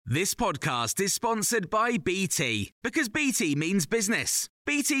This podcast is sponsored by BT, because BT means business.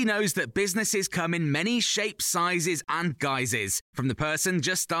 BT knows that businesses come in many shapes, sizes and guises, from the person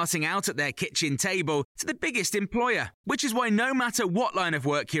just starting out at their kitchen table to the biggest employer, which is why no matter what line of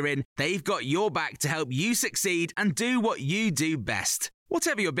work you're in, they've got your back to help you succeed and do what you do best.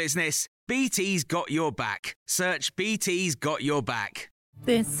 Whatever your business, BT's got your back. Search BT's got your back.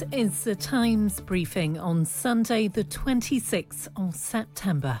 This is the Times briefing on Sunday, the 26th of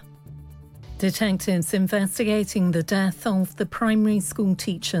September. Detectives investigating the death of the primary school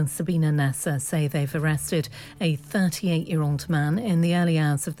teacher Sabina Nessa say they've arrested a 38-year-old man in the early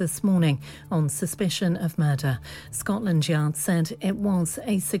hours of this morning on suspicion of murder. Scotland Yard said it was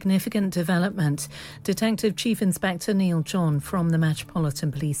a significant development. Detective Chief Inspector Neil John from the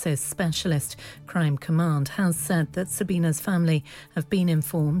Metropolitan Police's Specialist Crime Command has said that Sabina's family have been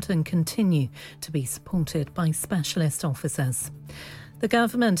informed and continue to be supported by specialist officers. The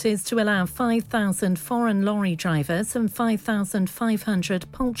government is to allow 5,000 foreign lorry drivers and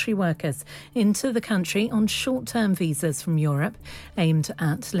 5,500 poultry workers into the country on short-term visas from Europe, aimed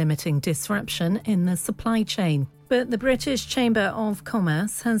at limiting disruption in the supply chain. But the British Chamber of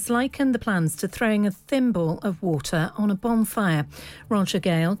Commerce has likened the plans to throwing a thimble of water on a bonfire. Roger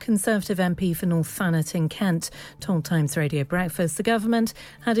Gale, Conservative MP for North Thanet in Kent, told Times Radio Breakfast the government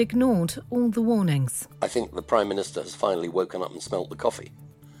had ignored all the warnings. I think the Prime Minister has finally woken up and smelt the coffee.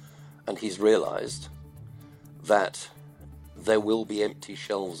 And he's realised that there will be empty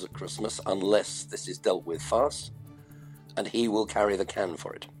shelves at Christmas unless this is dealt with fast, and he will carry the can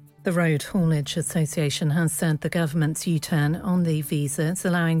for it. The Road Haulage Association has said the government's U-turn on the visas,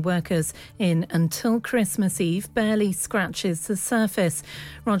 allowing workers in until Christmas Eve, barely scratches the surface.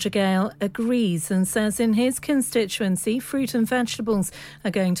 Roger Gale agrees and says in his constituency, fruit and vegetables are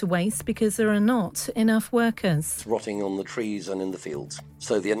going to waste because there are not enough workers. It's rotting on the trees and in the fields.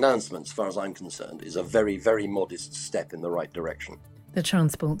 So the announcement, as far as I'm concerned, is a very, very modest step in the right direction. The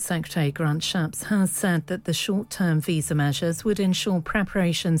Transport Secretary, Grant Shapps, has said that the short-term visa measures would ensure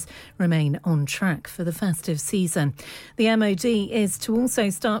preparations remain on track for the festive season. The MOD is to also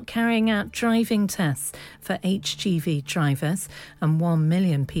start carrying out driving tests for HGV drivers, and 1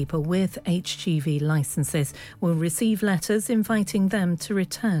 million people with HGV licences will receive letters inviting them to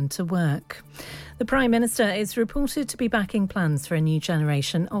return to work. The Prime Minister is reported to be backing plans for a new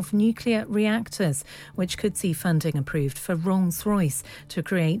generation of nuclear reactors, which could see funding approved for Rolls-Royce to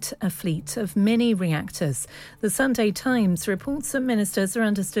create a fleet of mini reactors. The Sunday Times reports that ministers are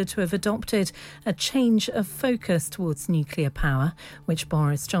understood to have adopted a change of focus towards nuclear power, which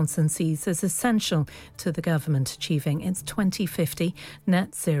Boris Johnson sees as essential to the government achieving its 2050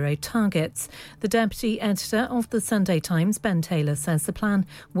 net zero targets. The deputy editor of the Sunday Times, Ben Taylor, says the plan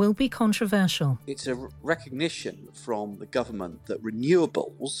will be controversial. It's a recognition from the government that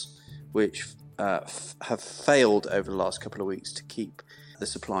renewables, which have failed over the last couple of weeks to keep the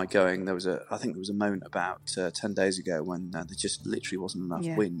supply going. I think there was a moment about 10 days ago when there just literally wasn't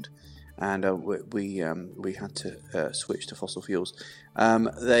enough wind, and we had to switch to fossil fuels.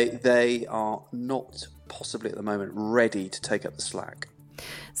 They are not possibly at the moment ready to take up the slack.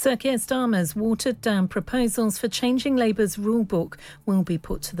 Sir Keir Starmer's watered-down proposals for changing Labour's rulebook will be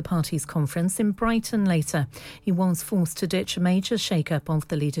put to the party's conference in Brighton later. He was forced to ditch a major shake-up of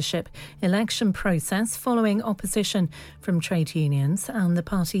the leadership election process following opposition from trade unions and the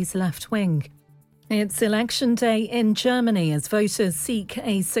party's left wing. It's election day in Germany as voters seek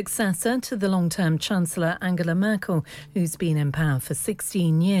a successor to the long-term Chancellor Angela Merkel, who's been in power for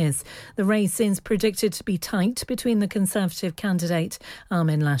 16 years. The race is predicted to be tight between the Conservative candidate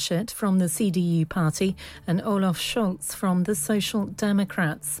Armin Laschet from the CDU party and Olaf Scholz from the Social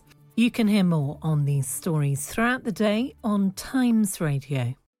Democrats. You can hear more on these stories throughout the day on Times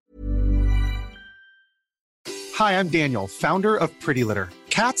Radio. Hi, I'm Daniel, founder of Pretty Litter.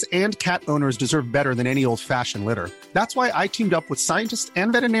 Cats and cat owners deserve better than any old-fashioned litter. That's why I teamed up with scientists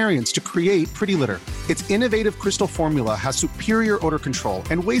and veterinarians to create Pretty Litter. Its innovative crystal formula has superior odor control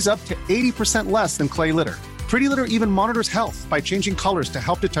and weighs up to 80% less than clay litter. Pretty Litter even monitors health by changing colors to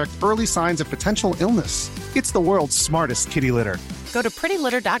help detect early signs of potential illness. It's the world's smartest kitty litter. Go to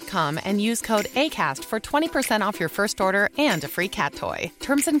prettylitter.com and use code ACAST for 20% off your first order and a free cat toy.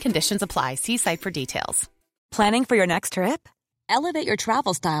 Terms and conditions apply. See site for details. Planning for your next trip? Elevate your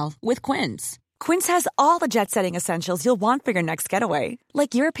travel style with Quince. Quince has all the jet-setting essentials you'll want for your next getaway,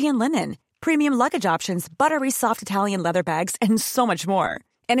 like European linen, premium luggage options, buttery soft Italian leather bags, and so much more.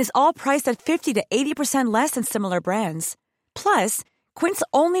 And is all priced at 50 to 80% less than similar brands. Plus, Quince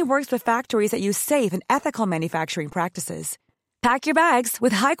only works with factories that use safe and ethical manufacturing practices. Pack your bags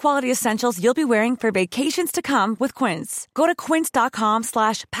with high-quality essentials you'll be wearing for vacations to come with Quince. Go to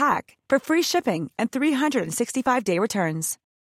quince.com/pack for free shipping and 365-day returns.